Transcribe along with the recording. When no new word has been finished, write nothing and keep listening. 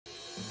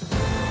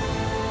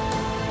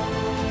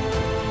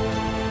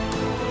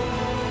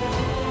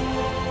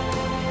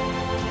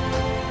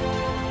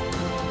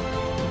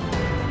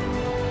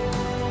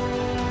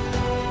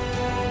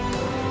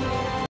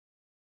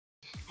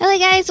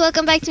guys,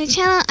 welcome back to my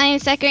channel. I am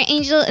Sakura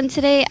Angel and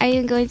today I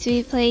am going to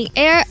be playing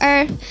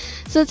ARR.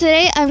 So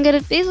today I'm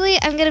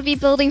gonna be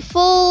building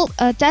full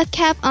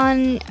Deathcap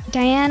on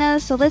Diana.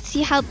 So let's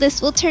see how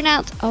this will turn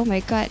out. Oh my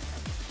god.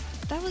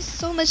 That was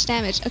so much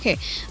damage. Okay.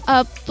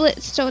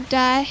 Blitz, don't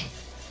die.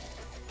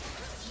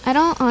 I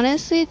don't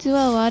honestly do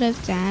a lot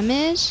of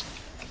damage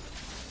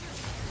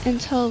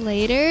until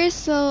later,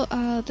 so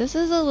this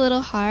is a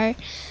little hard.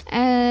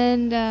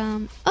 And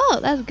oh,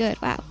 that's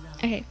good. Wow.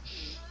 Okay.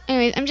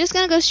 Anyways, I'm just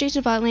gonna go straight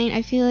to bot lane.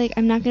 I feel like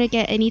I'm not gonna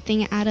get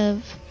anything out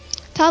of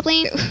top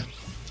lane.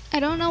 I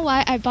don't know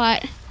why I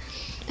bought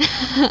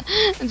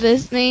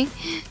this thing.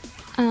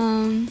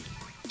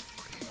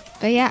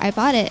 But yeah, I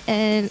bought it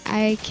and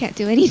I can't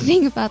do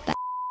anything about that.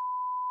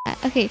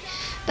 Okay,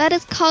 that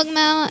is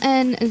Kog'Maw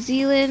and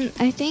Zealand.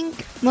 I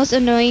think most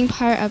annoying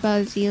part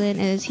about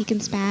Zealand is he can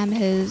spam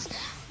his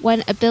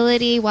one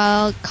ability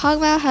while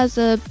Kog'Maw has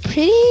a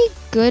pretty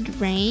good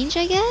range,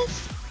 I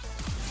guess.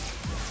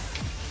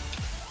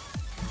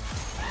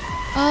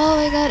 Oh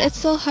my god, it's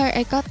so hard.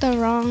 I got the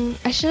wrong...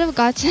 I should have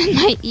gotten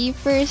my E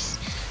first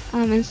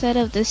instead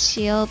of the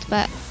shield,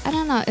 but I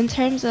don't know. In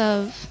terms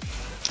of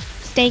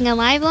staying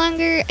alive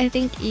longer, I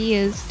think E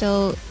is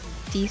still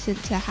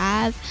decent to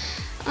have.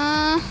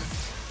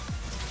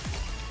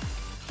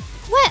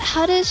 What?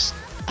 How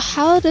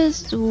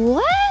does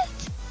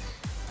what?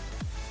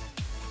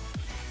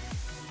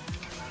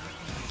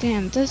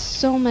 Damn, does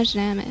so much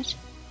damage.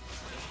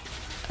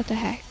 What the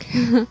heck?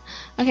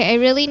 Okay, I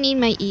really need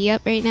my E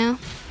up right now.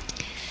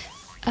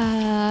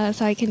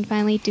 So I can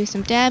finally do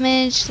some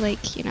damage,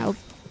 like, you know.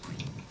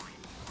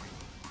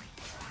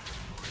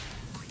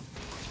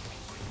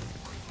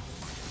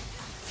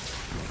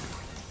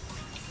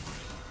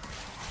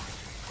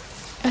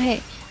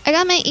 Okay, I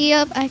got my E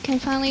up, I can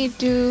finally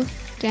do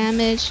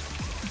damage.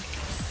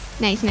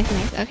 Nice, nice,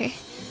 nice, okay.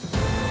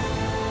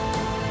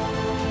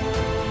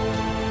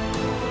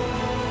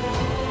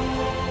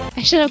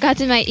 I should have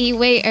gotten my E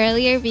way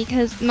earlier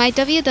because my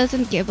W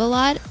doesn't give a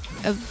lot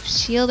of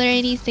shield or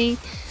anything.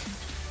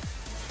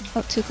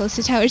 Oh, too close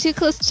to tower, too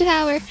close to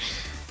tower.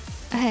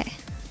 Okay.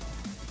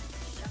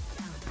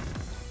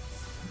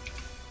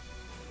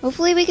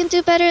 Hopefully we can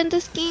do better in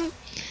this game.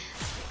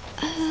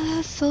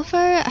 So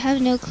far, I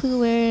have no clue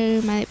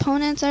where my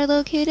opponents are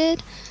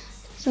located.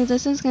 So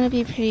this is gonna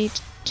be pretty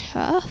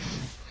tough.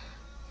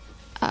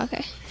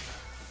 Okay.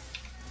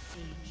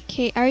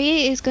 Okay,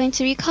 Arya is going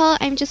to recall.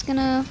 I'm just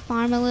gonna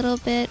farm a little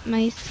bit.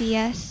 My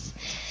CS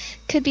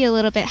could be a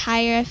little bit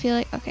higher, I feel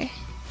like. Okay.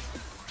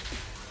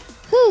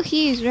 Whew,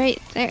 he's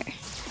right there.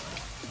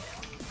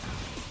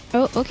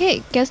 Oh,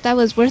 okay. Guess that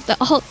was worth the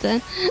ult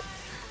then.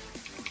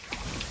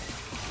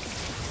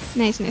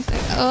 Nice, nice,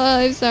 nice.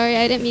 Oh, I'm sorry.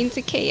 I didn't mean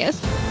to KS.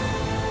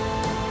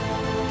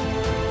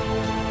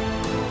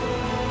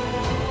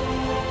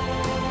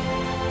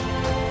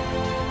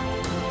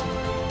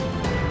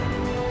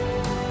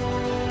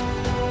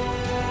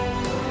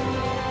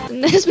 In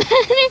this manner.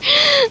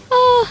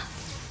 Oh.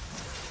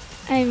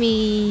 I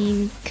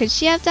mean, could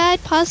she have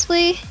died?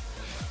 Possibly.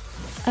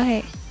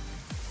 Okay.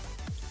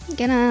 I'm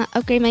gonna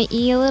upgrade my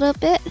E a little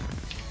bit.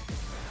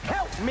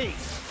 Help me.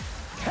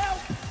 Help.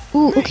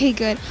 Ooh, okay,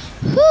 good.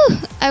 Whew,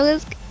 I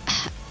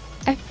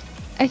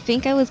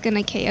think I was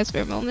gonna KS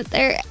for a moment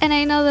there, and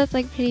I know that's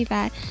like pretty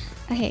bad.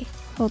 Okay,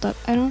 hold up.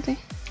 I don't think.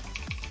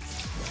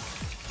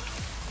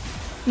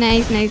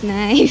 Nice, nice,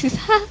 nice.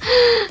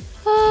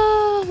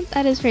 Oh,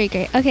 that is pretty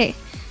great. Okay.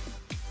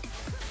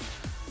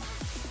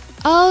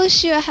 Oh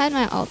shoot, I had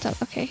my ult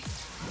up. Okay.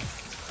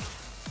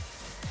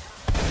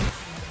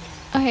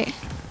 Okay.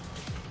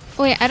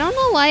 Wait, I don't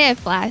know why I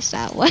flashed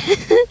that one.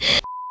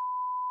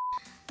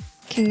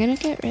 Okay, I'm gonna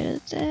get rid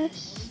of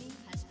this.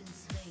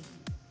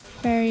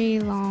 Very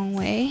long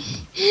way.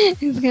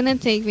 It's gonna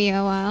take me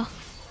a while.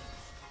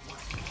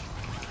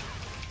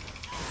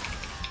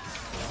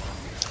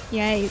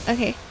 Yikes,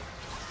 okay.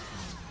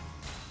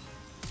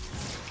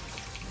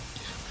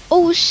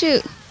 Oh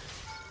shoot.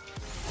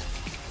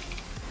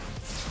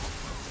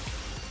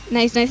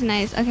 Nice, nice,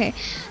 nice. Okay.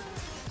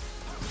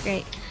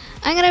 Great.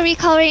 I'm gonna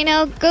recall right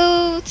now,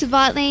 go to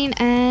bot lane,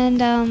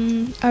 and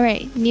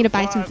alright, need to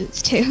buy some boots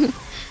too.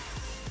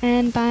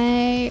 And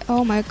buy,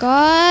 oh my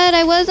god,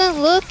 I wasn't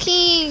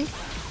looking.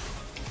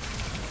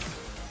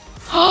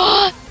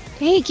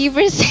 Thank you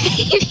for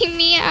saving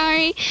me,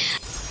 Ari.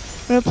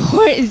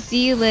 Report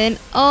Zealand.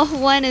 Oh,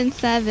 1 and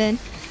 7.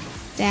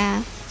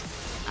 Damn.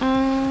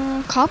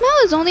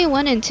 Kog'Maw is only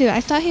 1 and 2.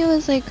 I thought he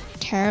was like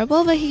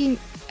terrible, but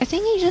I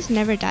think he just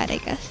never died, I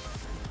guess.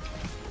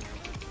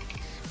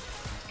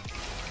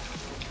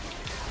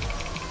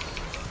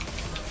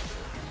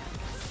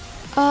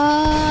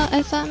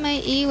 I thought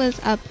my E was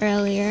up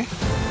earlier.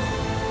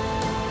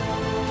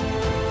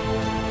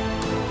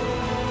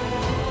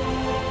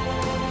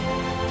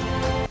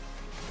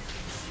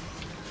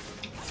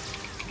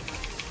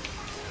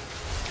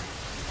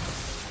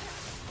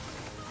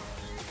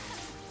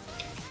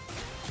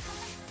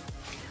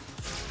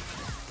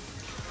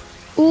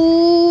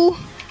 Ooh.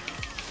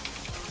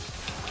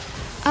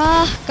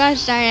 Ah,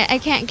 gosh darn it, I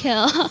can't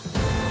kill.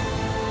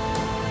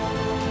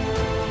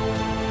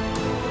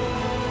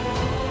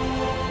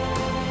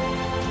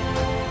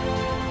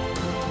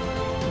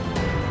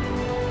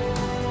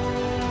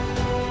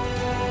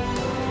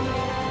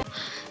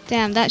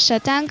 Damn, that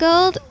shutdown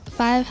gold,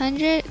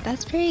 500,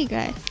 that's pretty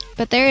good.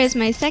 But there is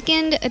my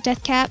second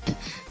Deathcap.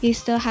 We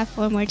still have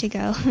 4 more to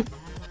go.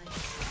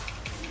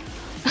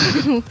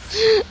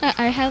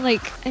 I had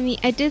like,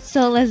 I did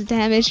so less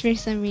damage for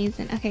some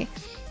reason. Okay.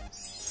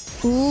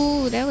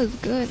 Ooh, that was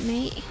good,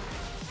 mate.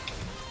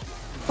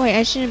 Wait,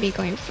 I shouldn't be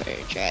going for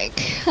a drag.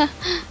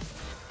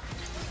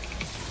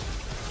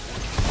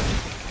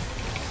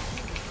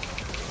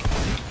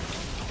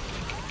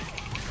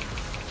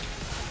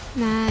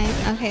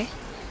 Nice, okay.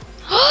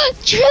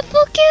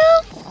 Triple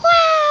kill!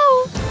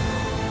 Wow!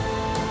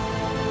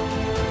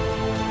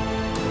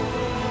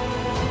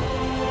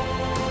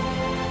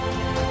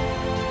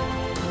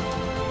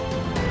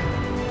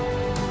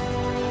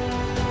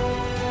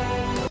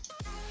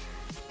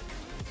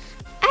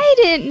 I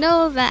didn't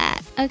know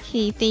that.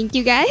 Okay, thank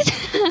you guys.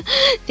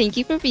 Thank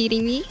you for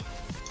beating me.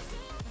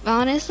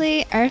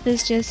 Honestly, Earth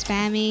is just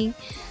spamming.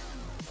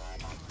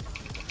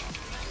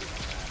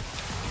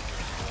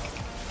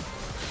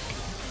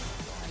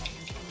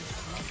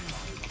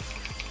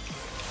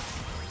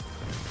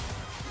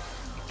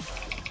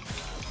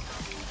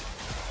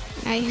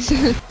 Nice.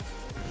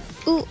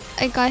 Ooh,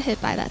 I got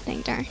hit by that thing,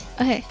 darn.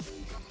 Okay.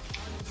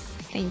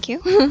 Thank you.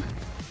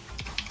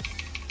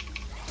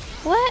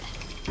 What?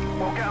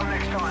 We'll get 'em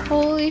next time.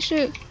 Holy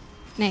shoot.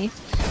 Nice.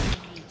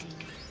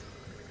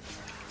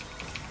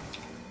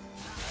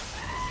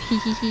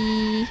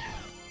 Hehehe.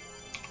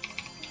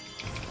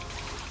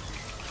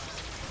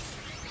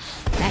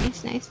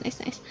 Nice, nice, nice,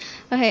 nice.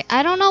 Okay,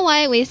 I don't know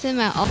why I wasted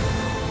my ult.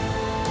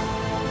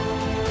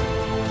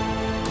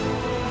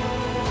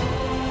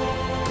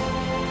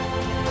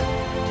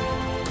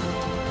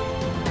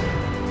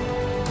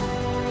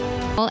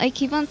 I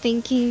keep on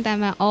thinking that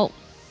my ult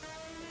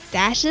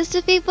dashes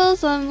to people,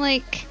 so I'm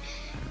like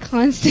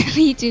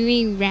constantly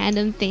doing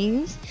random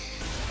things.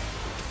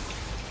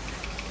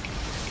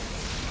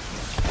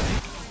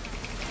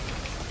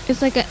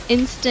 It's like an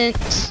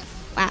instant.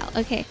 Wow,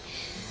 okay.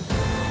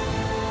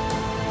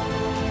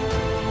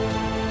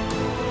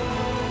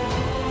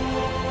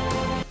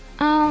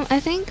 I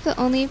think the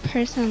only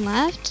person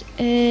left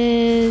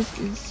is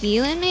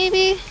Zealand,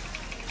 maybe?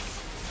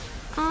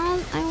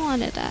 I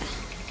wanted that.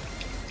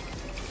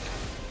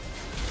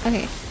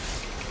 Okay.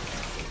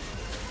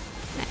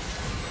 Nice.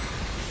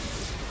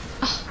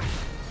 Oh,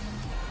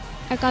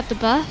 I got the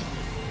buff.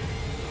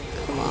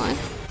 Come on.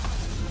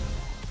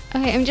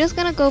 Okay, I'm just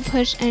gonna go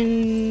push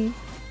and...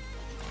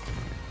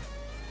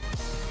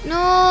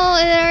 No,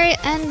 it already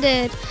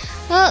ended.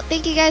 Well,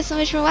 thank you guys so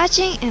much for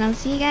watching, and I'll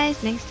see you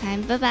guys next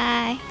time.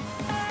 Bye-bye.